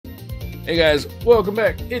Hey guys, welcome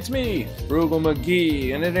back. It's me, Brugal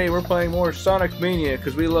McGee, and today we're playing more Sonic Mania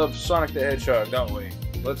because we love Sonic the Hedgehog, don't we?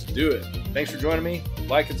 Let's do it. Thanks for joining me.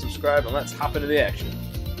 Like and subscribe, and let's hop into the action.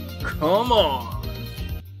 Come on!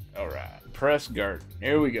 Alright, press Garden.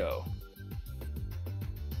 Here we go.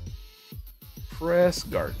 Press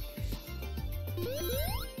Garden.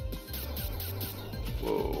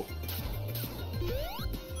 Whoa.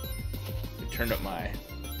 I turned up my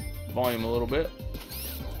volume a little bit.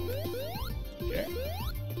 Okay.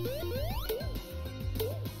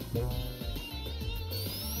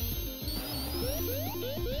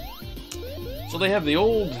 So they have the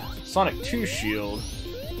old Sonic 2 shield,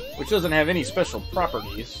 which doesn't have any special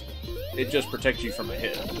properties. It just protects you from a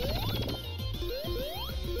hit.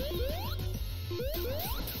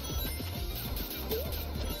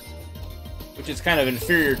 Which is kind of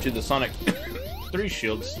inferior to the Sonic 3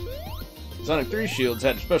 shields. The Sonic 3 shields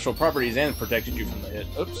had special properties and protected you from the hit.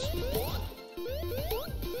 Oops.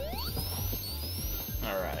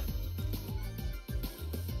 Alright.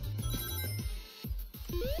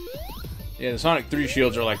 Yeah, the Sonic 3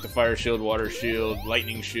 shields are like the Fire Shield, Water Shield,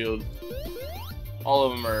 Lightning Shield. All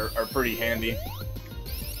of them are pretty handy.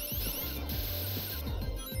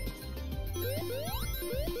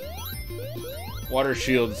 Water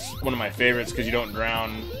Shield's one of my favorites because you don't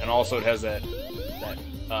drown, and also it has that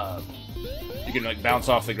you can like bounce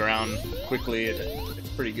off the ground quickly. It's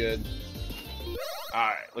pretty good.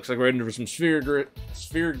 Alright, looks like we're heading for some sphere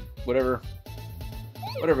whatever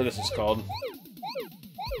this is called.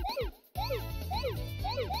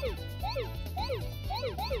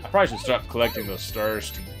 I probably should stop collecting those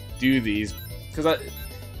stars to do these, because I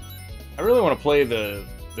really want to play the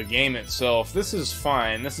game itself. This is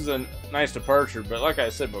fine. This is a nice departure, but like I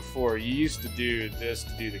said before, you used to do this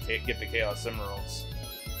to get the Chaos Emeralds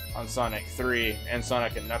on Sonic 3 and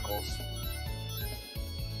Sonic and Knuckles.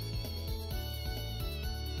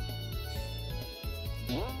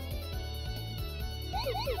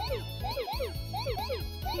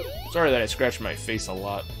 Sorry that I scratched my face a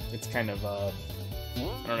lot. It's kind of, I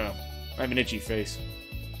don't know. I have an itchy face.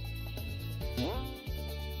 Oh,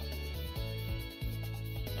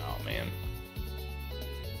 man.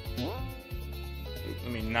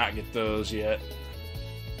 Let me not get those yet.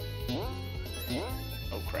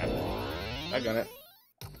 Oh, crap. I got it.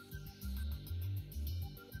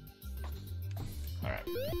 Alright.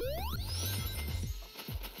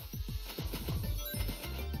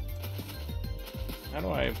 How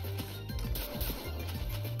do I...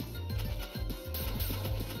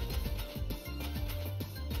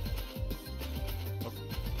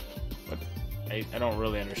 I don't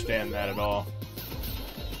really understand that at all.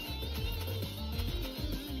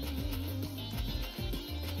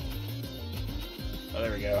 Oh,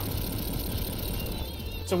 there we go.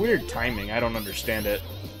 It's a weird timing. I don't understand it,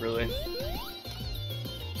 really.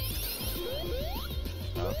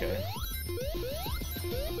 Okay.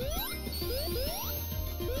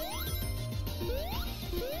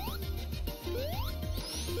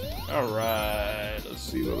 Alright, let's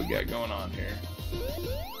see what we got going on here.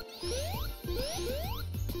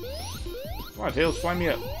 Come on, Tails, fly me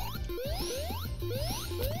up.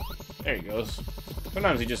 There he goes.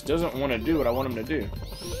 Sometimes he just doesn't want to do what I want him to do.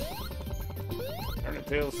 Darn it,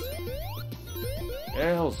 Tails.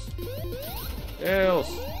 Tails. Tails.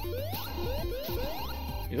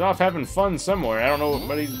 He's off having fun somewhere. I don't know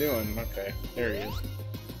what he's doing. Okay, there he is.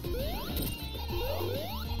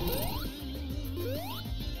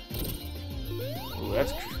 Ooh,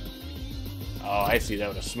 that's... Oh, I see. That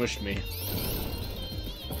would have smushed me.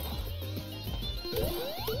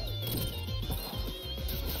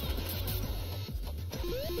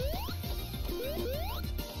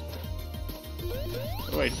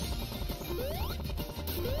 Wait.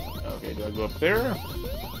 Okay, do I go up there?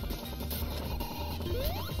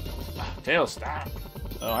 Tails, stop.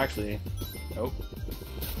 Oh, actually, nope.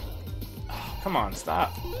 Oh, come on,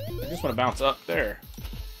 stop. I just want to bounce up there.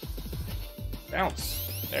 Bounce.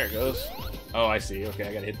 There it goes. Oh, I see. Okay,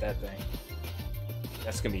 I gotta hit that thing.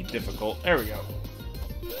 That's gonna be difficult. There we go.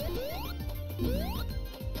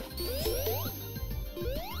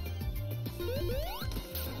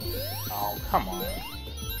 Oh, come on.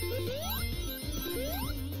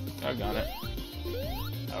 Doggone it.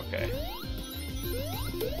 Okay.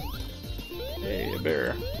 Hey, a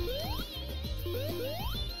bear.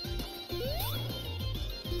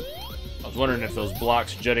 I was wondering if those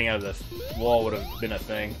blocks jutting out of the wall would have been a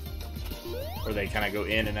thing. Where they kind of go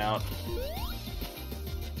in and out.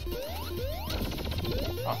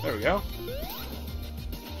 Oh, there we go.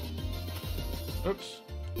 Oops.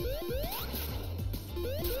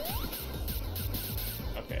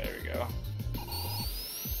 Okay, there we go.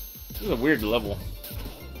 This is a weird level.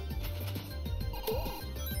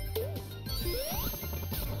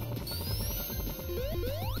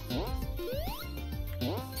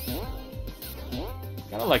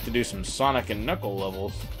 Kinda like to do some Sonic and Knuckle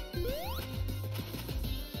levels.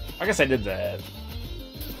 I guess I did that.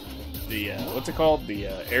 The, what's it called? The,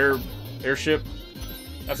 airship?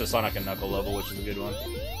 That's a Sonic and Knuckle level, which is a good one.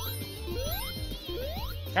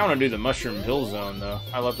 I want to do the Mushroom Hill Zone, though.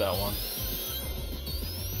 I love that one.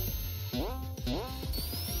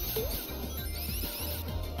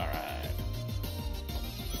 Alright.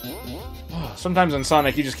 Sometimes in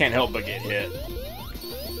Sonic, you just can't help but get hit.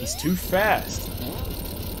 He's too fast.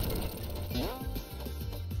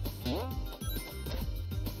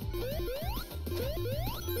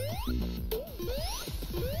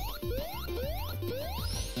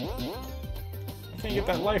 I can't get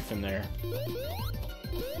that life in there.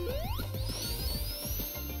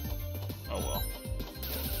 Oh well.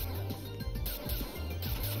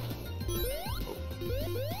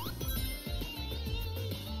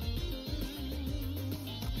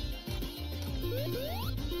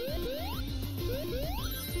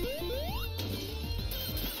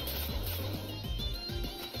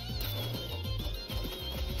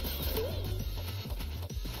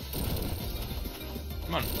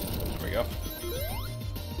 Come on. There we go.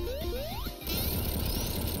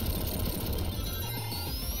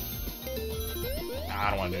 I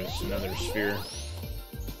don't want to do this. Another sphere.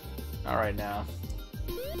 Not right now.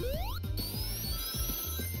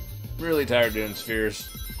 Really tired of doing spheres.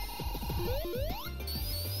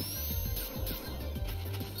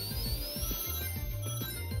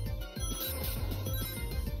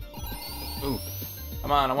 Ooh.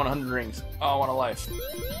 Come on, I want 100 rings. Oh, I want a life.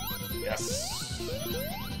 Yes.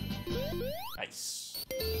 Nice.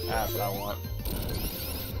 That's what I want.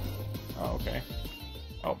 Oh, okay.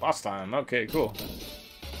 Oh, boss time. Okay, cool.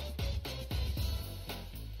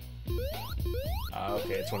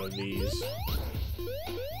 Okay, it's one of these.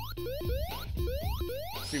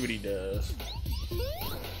 Let's see what he does.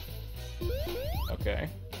 Okay.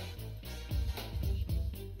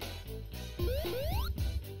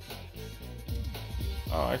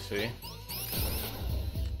 Oh, I see.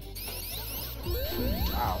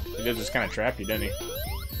 Wow. He did just kind of trap you, didn't he?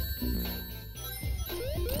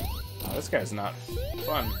 Oh, this guy's not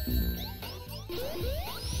fun.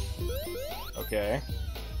 Okay.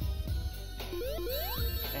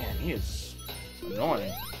 Man, he is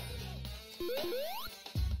annoying.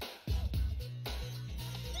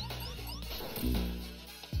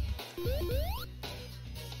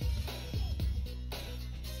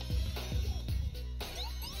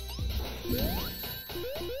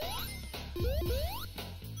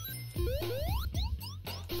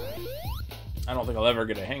 I don't think I'll ever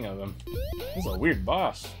get a hang of him. He's a weird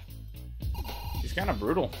boss. He's kind of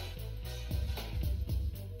brutal.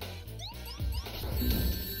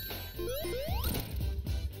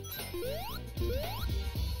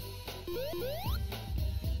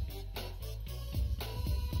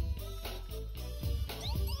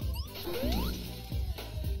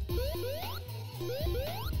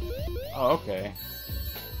 Oh, okay.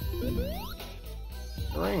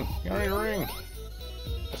 A ring. You don't need a ring.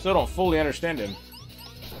 I still don't fully understand him.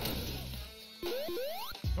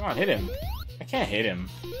 Come on, hit him. I can't hit him.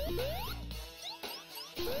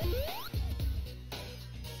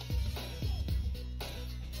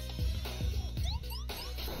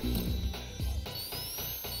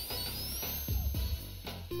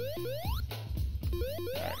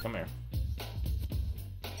 Alright, come here.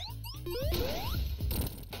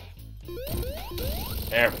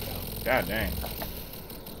 There we go. God dang.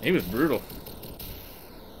 He was brutal.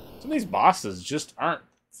 Some of these bosses just aren't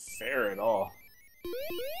fair at all.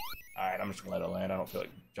 Alright, I'm just gonna let it land. I don't feel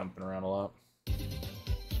like jumping around a lot.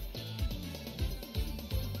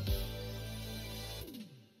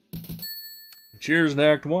 Cheers to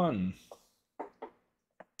Act 1.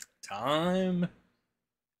 Time.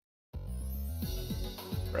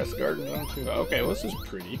 Press garden zone 2. Okay, well, this is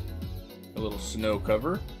pretty. A little snow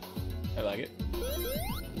cover. I like it.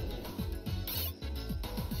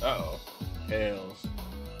 Uh-oh. Tails.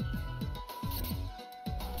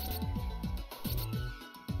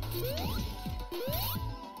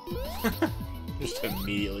 Just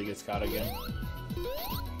immediately gets caught again.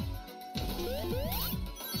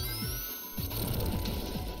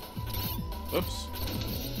 Oops.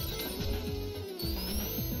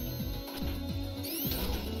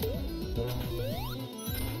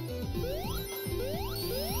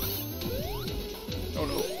 Oh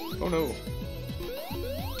no. Oh no.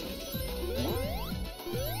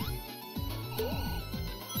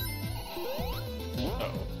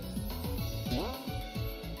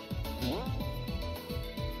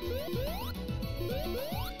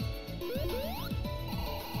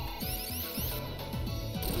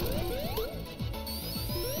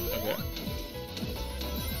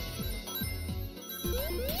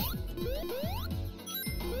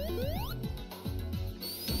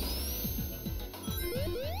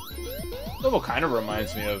 Level kind of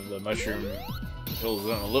reminds me of the Mushroom Hill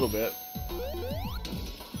Zone a little bit.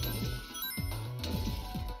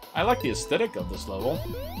 I like the aesthetic of this level.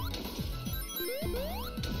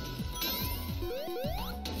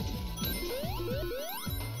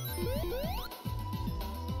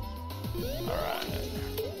 Alright.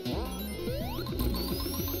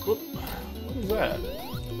 Whoop. What is that?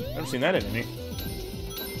 Never seen that enemy.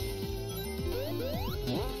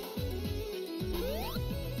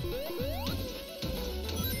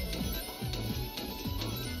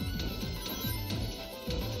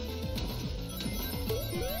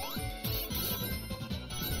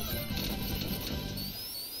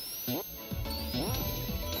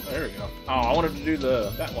 There we go. Oh, I wanted to do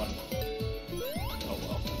that one. Oh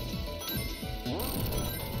well.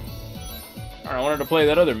 Alright, I wanted to play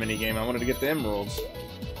that other mini game. I wanted to get the emeralds.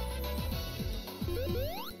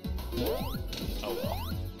 Oh well.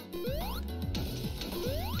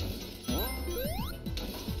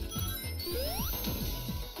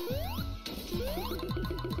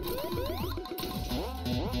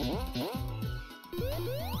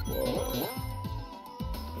 Whoa.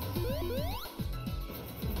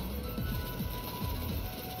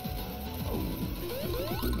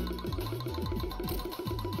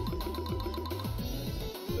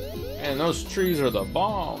 And those trees are the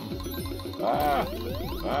bomb. Ah,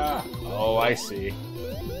 ah. Oh, I see.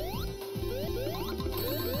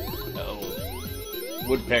 Oh,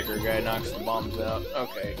 woodpecker guy knocks the bombs out.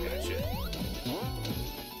 Okay, gotcha.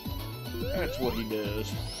 That's what he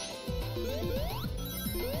does.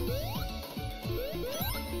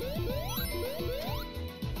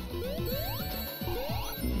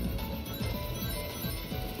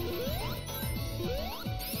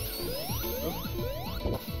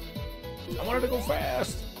 I wanted to go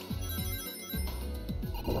fast.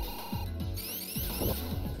 Oh,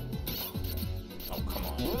 come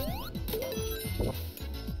on.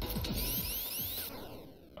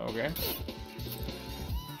 Okay.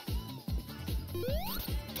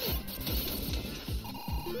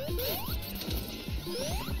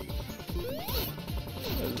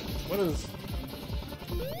 What is...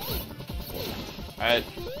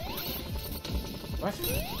 What?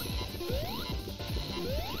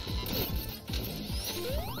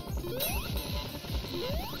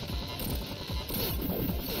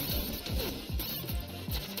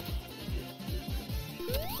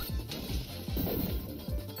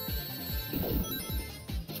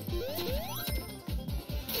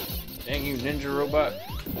 Dang you, ninja robot.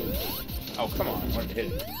 Oh, come on. I wanted to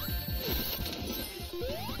hit it.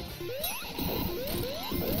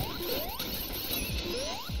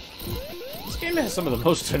 This game has some of the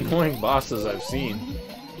most annoying bosses I've seen.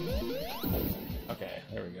 Okay,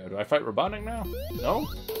 there we go. Do I fight Robotnik now? No?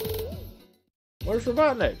 Where's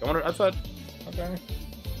Robotnik? I thought... Okay.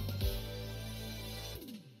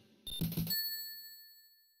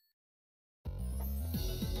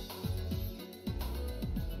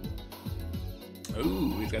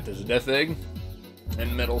 Ooh, we've got this Death Egg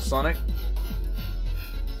and Metal Sonic.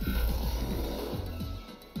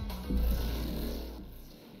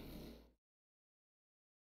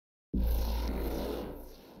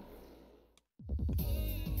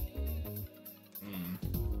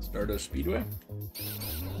 Stardust Speedway.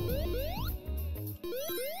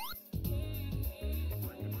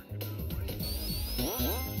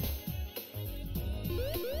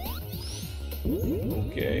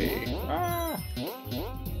 Okay. Ah.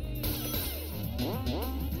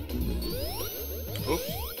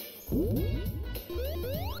 Oops.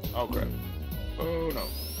 Oh crap. Oh no.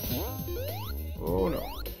 Oh no.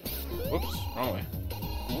 Whoops. Wrong way.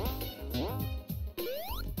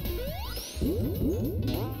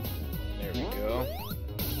 There we go.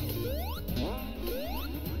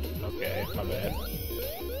 Okay, my bad.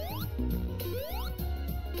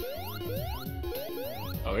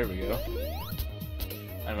 Oh, here we go.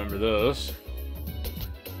 I remember those.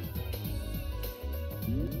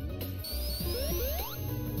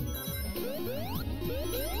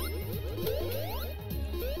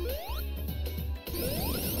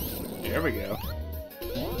 There we go.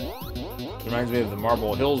 Reminds me of the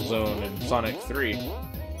Marble Hill Zone in Sonic 3.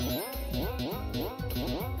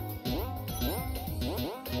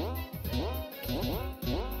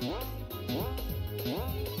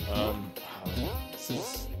 This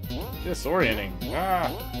is disorienting. Ah!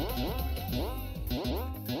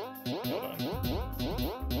 Hold on.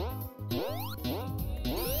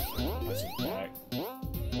 This is back.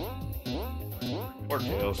 Or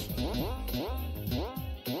Tails.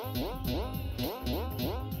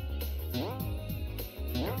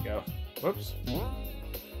 There we go. Whoops.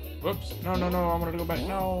 Whoops. No, no, no. I wanted to go back.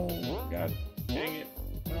 No. God dang it.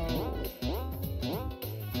 No.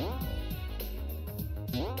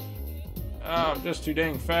 Oh, I'm just too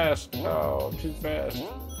dang fast. Oh, I'm too fast.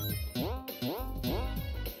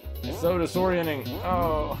 It's so disorienting.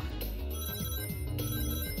 Oh.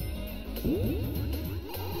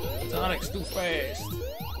 Sonic's too fast.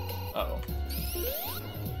 Uh-oh.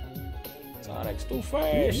 Sonic's too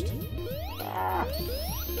fast. Ah.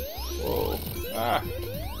 Whoa. Ah.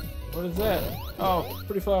 What is that? Oh,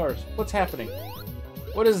 pretty flowers. What's happening?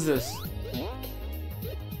 What is this?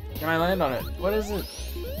 Can I land on it? What is it?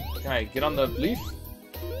 Can I get on the leaf?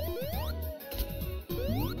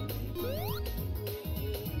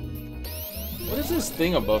 What is this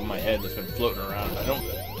thing above my head that's been floating around? I don't...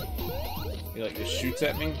 He like just shoots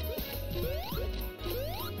at me?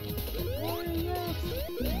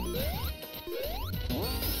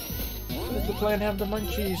 Does the plant have the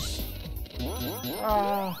munchies?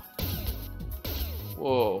 Ah.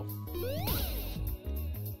 Whoa.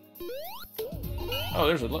 Oh,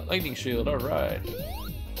 there's a lightning shield. Alright.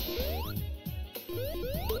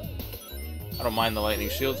 I don't mind the lightning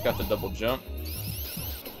shield. It's got the double jump.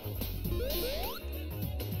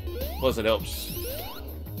 Plus it helps.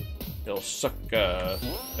 It'll suck,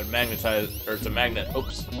 and magnetize, or it's a magnet.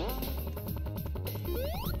 Oops.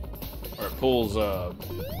 Or it pulls,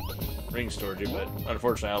 ring storage, but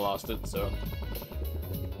unfortunately I lost it, so.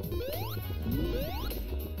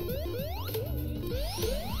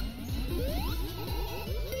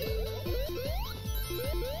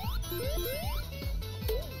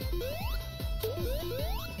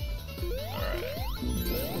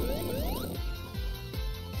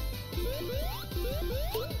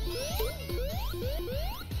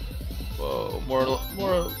 Whoa,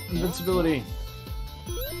 more invincibility.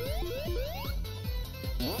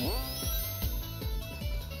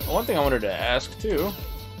 One thing I wanted to ask too,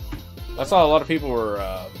 I saw a lot of people were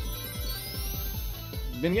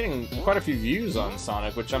been getting quite a few views on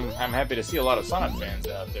Sonic, which I'm happy to see a lot of Sonic fans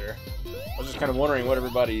out there. I was just kind of wondering what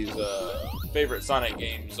everybody's favorite Sonic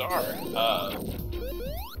games are.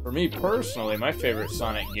 For me personally, my favorite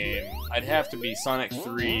Sonic game, I'd have to be Sonic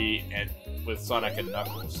 3 and with Sonic and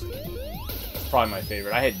Knuckles. That's probably my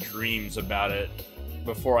favorite. I had dreams about it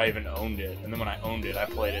before I even owned it, and then when I owned it, I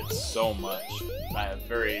played it so much. I have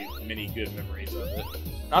very many good memories of it.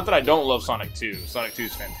 Not that I don't love Sonic 2. Sonic 2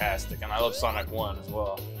 is fantastic, and I love Sonic 1 as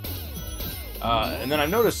well. And then I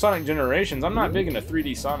noticed Sonic Generations. I'm not big into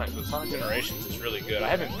 3D Sonic, but Sonic Generations is really good. I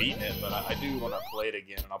haven't beaten it, but I do want to play it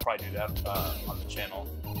again, and I'll probably do that on the channel.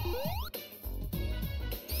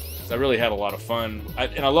 I really had a lot of fun,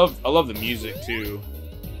 and I love the music too.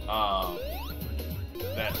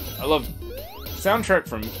 That I love. Soundtrack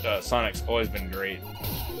from Sonic's always been great.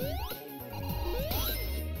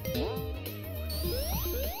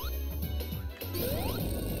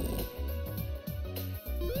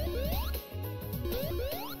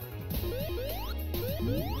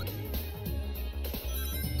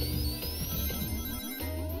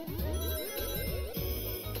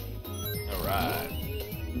 All right.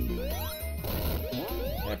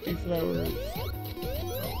 Happy flowers.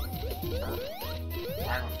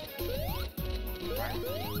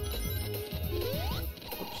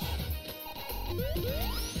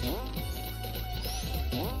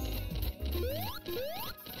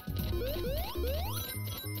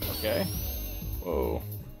 Okay. Whoa.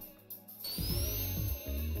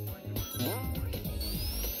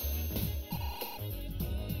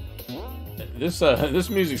 This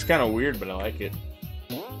music's kind of weird, but I like it.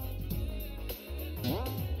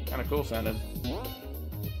 Kind of cool sounding.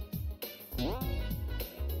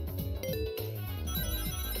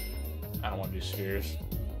 I don't want to do spheres.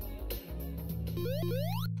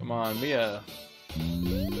 Come on,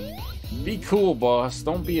 be cool, boss.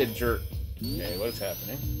 Don't be a jerk. Okay, what's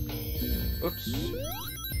happening? Oops.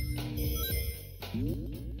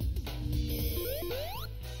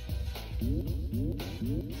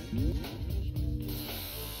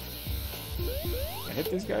 Can I hit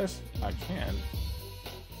these guys? I can.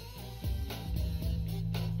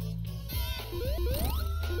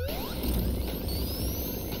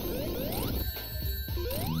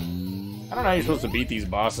 I don't know how you're supposed to beat these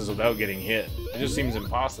bosses without getting hit. It just seems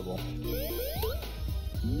impossible.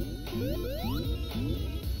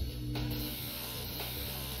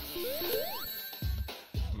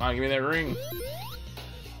 Come on, give me that ring.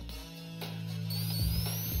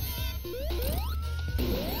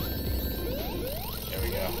 There we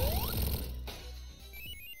go.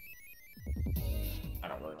 I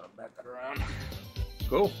don't really want to back that around.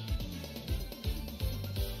 Cool.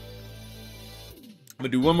 I'm gonna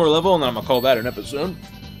do one more level and then I'm gonna call that an episode.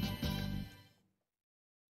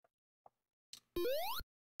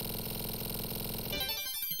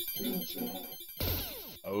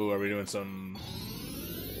 Oh, are we doing some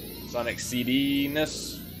Sonic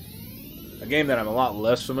CD-ness? A game that I'm a lot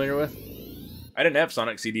less familiar with. I didn't have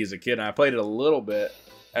Sonic CD as a kid, and I played it a little bit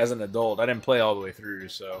as an adult. I didn't play all the way through,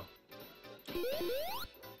 so...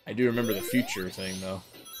 I do remember the future thing, though.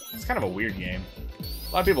 It's kind of a weird game.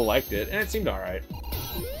 A lot of people liked it, and it seemed alright.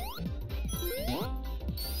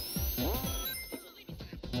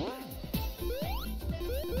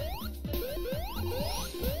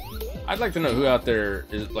 I'd like to know who out there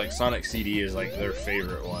is like Sonic CD is like their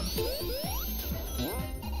favorite one.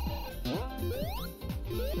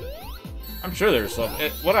 I'm sure there's some.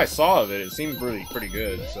 What I saw of it, it seemed pretty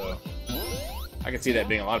good. So I could see that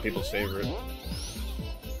being a lot of people's favorite.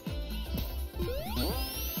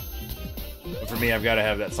 But for me, I've got to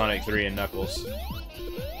have that Sonic 3 and Knuckles.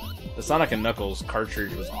 The Sonic and Knuckles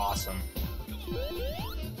cartridge was awesome.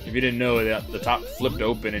 If you didn't know that the top flipped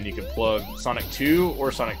open and you could plug Sonic 2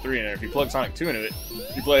 or Sonic 3 in there. If you plug Sonic 2 into it,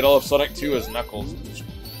 you played all of Sonic 2 as Knuckles,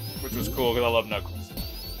 which was cool because I love Knuckles.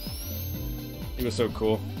 He was so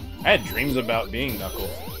cool. I had dreams about being Knuckles.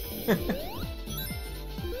 I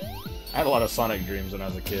had a lot of Sonic dreams when I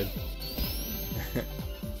was a kid.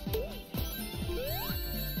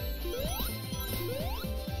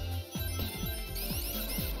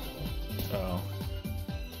 Oh.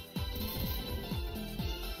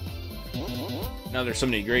 Now there's so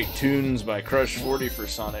many great tunes by Crush 40 for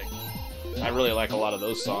Sonic. I really like a lot of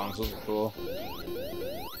those songs. Those are cool.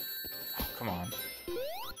 Oh, come on.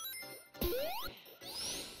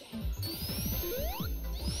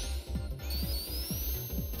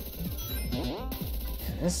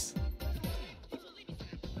 This...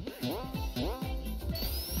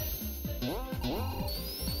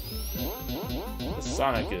 This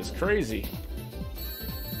Sonic is crazy.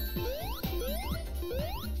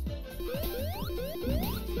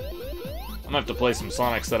 I'm gonna have to play some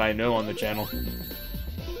Sonics that I know on the channel.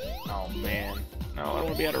 Oh man. No, I don't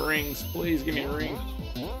want to be out of rings. Please give me a ring.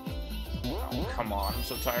 Oh, come on. I'm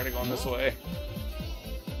so tired of going this way.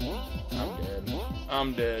 I'm dead.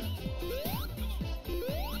 I'm dead.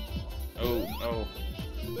 Oh, no.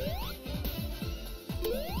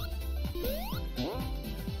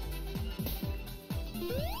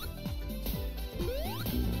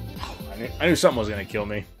 I knew something was gonna kill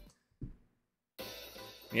me.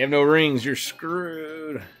 You have no rings, you're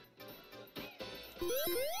screwed.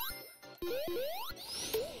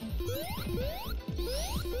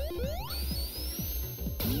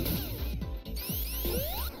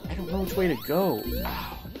 I don't know which way to go.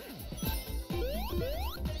 Ow.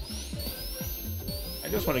 I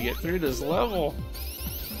just want to get through this level.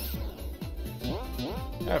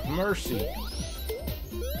 Have mercy.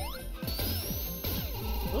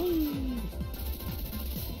 Ooh.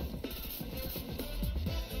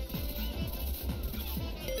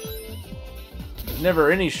 There's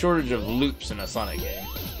never any shortage of loops in a Sonic game.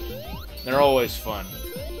 They're always fun.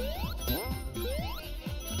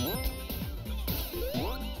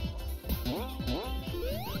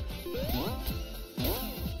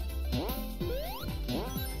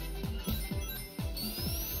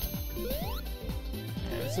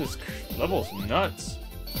 This level's nuts.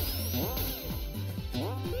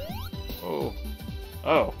 Oh.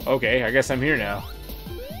 Oh, okay, I guess I'm here now.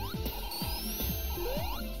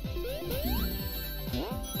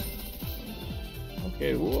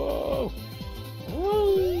 Okay, whoa.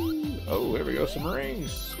 Woo. Oh, here we go, some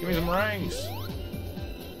rings. Give me some rings.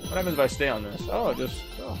 What happens if I stay on this? Oh,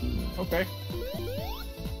 okay.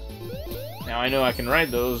 Now I know I can ride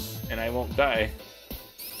those and I won't die.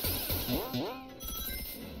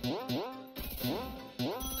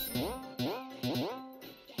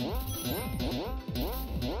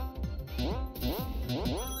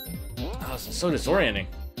 So disorienting.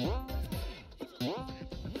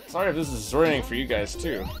 Sorry if this is disorienting for you guys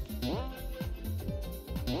too.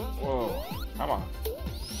 Whoa, come on.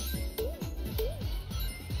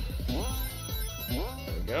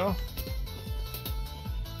 There we go.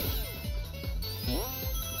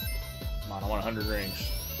 Come on, I want 100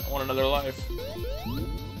 rings. I want another life.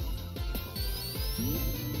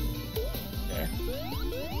 Okay.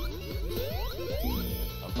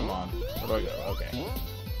 Oh, come on. Where do I go? Okay.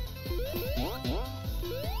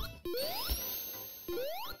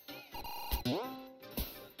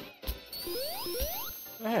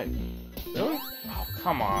 Hey, really? Oh,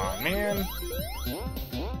 come on, man.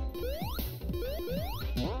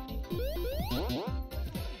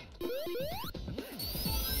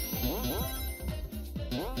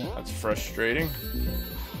 That's frustrating.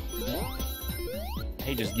 I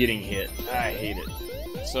hate just getting hit. I hate it.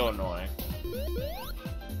 It's so annoying.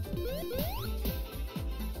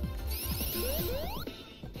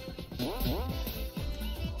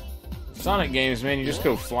 Sonic games, man, you just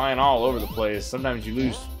go flying all over the place. Sometimes you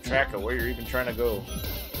lose track of where you're even trying to go.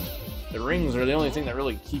 The rings are the only thing that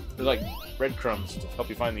really they're like breadcrumbs to help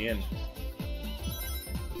you find the end.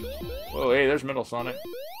 Whoa, hey, there's Metal Sonic.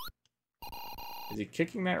 Is he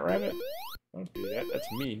kicking that rabbit? Don't do that,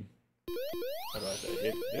 that's mean. How do I have to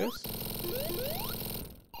hit this?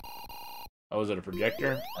 Oh, is it a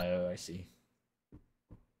projector? Oh, I see.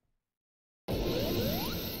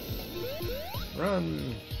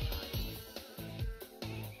 Run!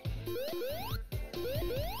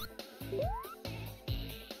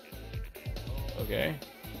 Okay.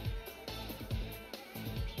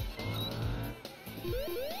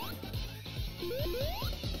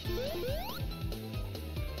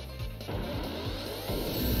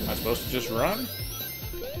 Am I supposed to just run?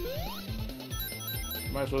 What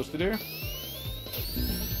am I supposed to do?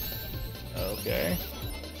 Okay.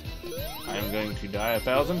 I am going to die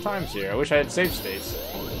 1,000 times here. I wish I had save states.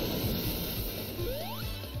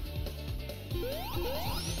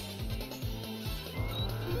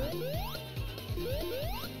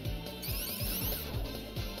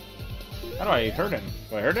 How do I hurt him?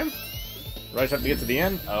 Do I hurt him? Do I just have to get to the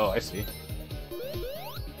end? Oh, I see.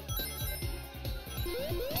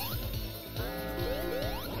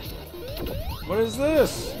 What is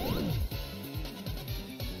this?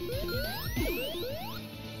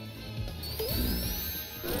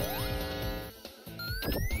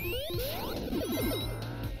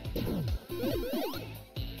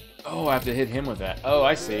 Oh, I have to hit him with that. Oh,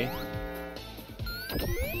 I see.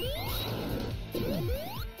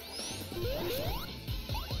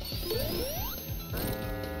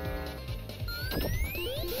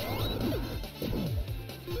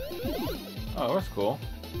 Oh, that's cool.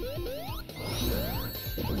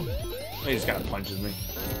 He just kind of punches me.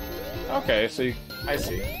 Okay, so I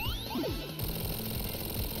see.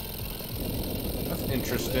 That's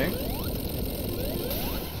interesting.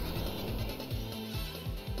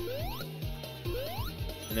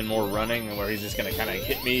 And then more running, where he's just gonna kind of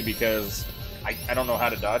hit me because I don't know how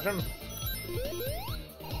to dodge him.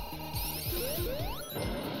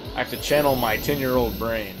 I have to channel my 10-year-old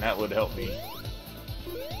brain. That would help me.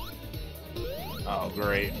 Oh,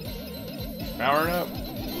 great. Powering up.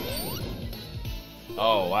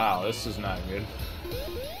 Oh, wow. This is not good.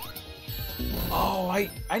 Oh,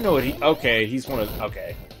 I know what he... Okay, he's one of...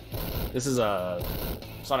 Okay. This is a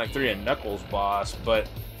Sonic 3 and Knuckles boss, but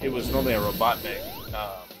it was normally a Robotnik.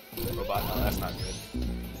 Robot... No, that's not good.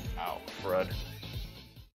 Ow, crud.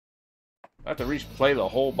 I have to replay the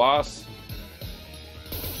whole boss.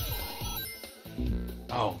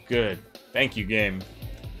 Oh, good. Thank you, game.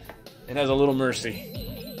 It has a little mercy.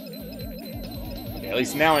 Okay, at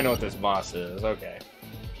least now I know what this boss is. Okay.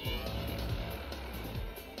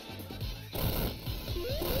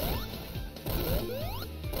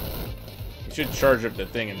 You should charge up the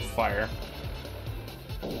thing and fire.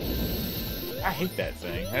 I hate that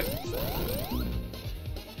thing.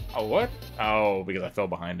 Oh, what? Oh, because I fell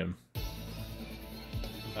behind him.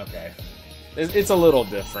 Okay. It's a little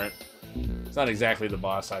different. It's not exactly the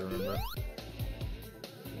boss I remember.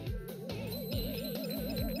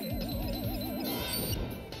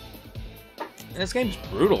 And this game's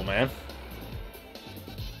brutal, man.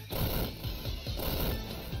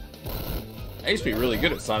 I used to be really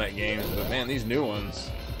good at Sonic games, but man, these new ones...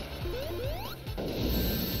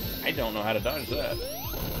 I don't know how to dodge that.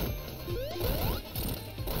 Oh,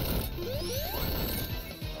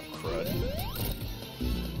 crud.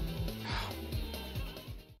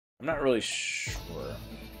 I'm not really sure.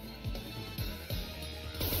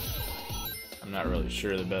 I'm not really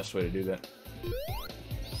sure the best way to do that.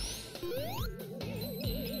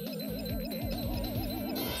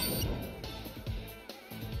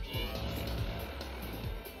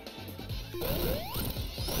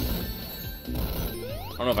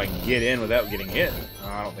 I don't know if I can get in without getting hit. Oh,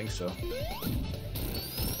 I don't think so.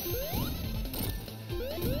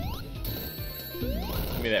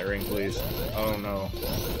 Give me that ring, please. Oh, no.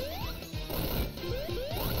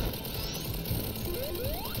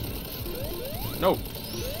 Nope.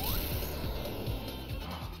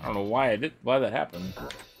 I don't know why why that happened. Can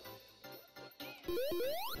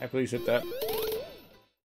I please hit that?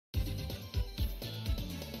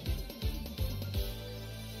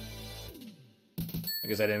 I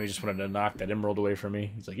guess that enemy just wanted to knock that emerald away from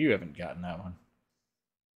me. He's like, you haven't gotten that one.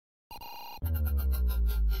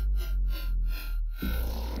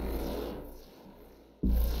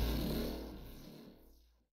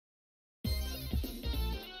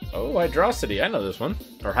 Oh, Hydrocity. I know this one.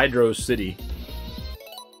 Or Hydro City.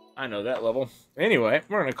 I know that level. Anyway,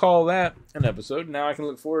 we're going to call that an episode. Now I can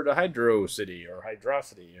look forward to Hydro City, or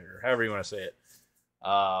Hydrocity, or however you want to say it.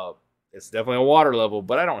 It's definitely a water level,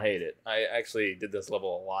 but I don't hate it. I actually did this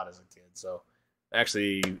level a lot as a kid, so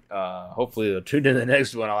actually, hopefully, tune in the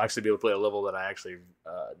next one. I'll actually be able to play a level that I actually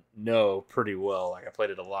know pretty well. Like I played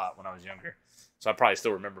it a lot when I was younger, so I probably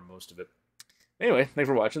still remember most of it. Anyway, thanks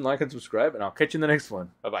for watching. Like and subscribe, and I'll catch you in the next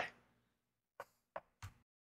one. Bye bye.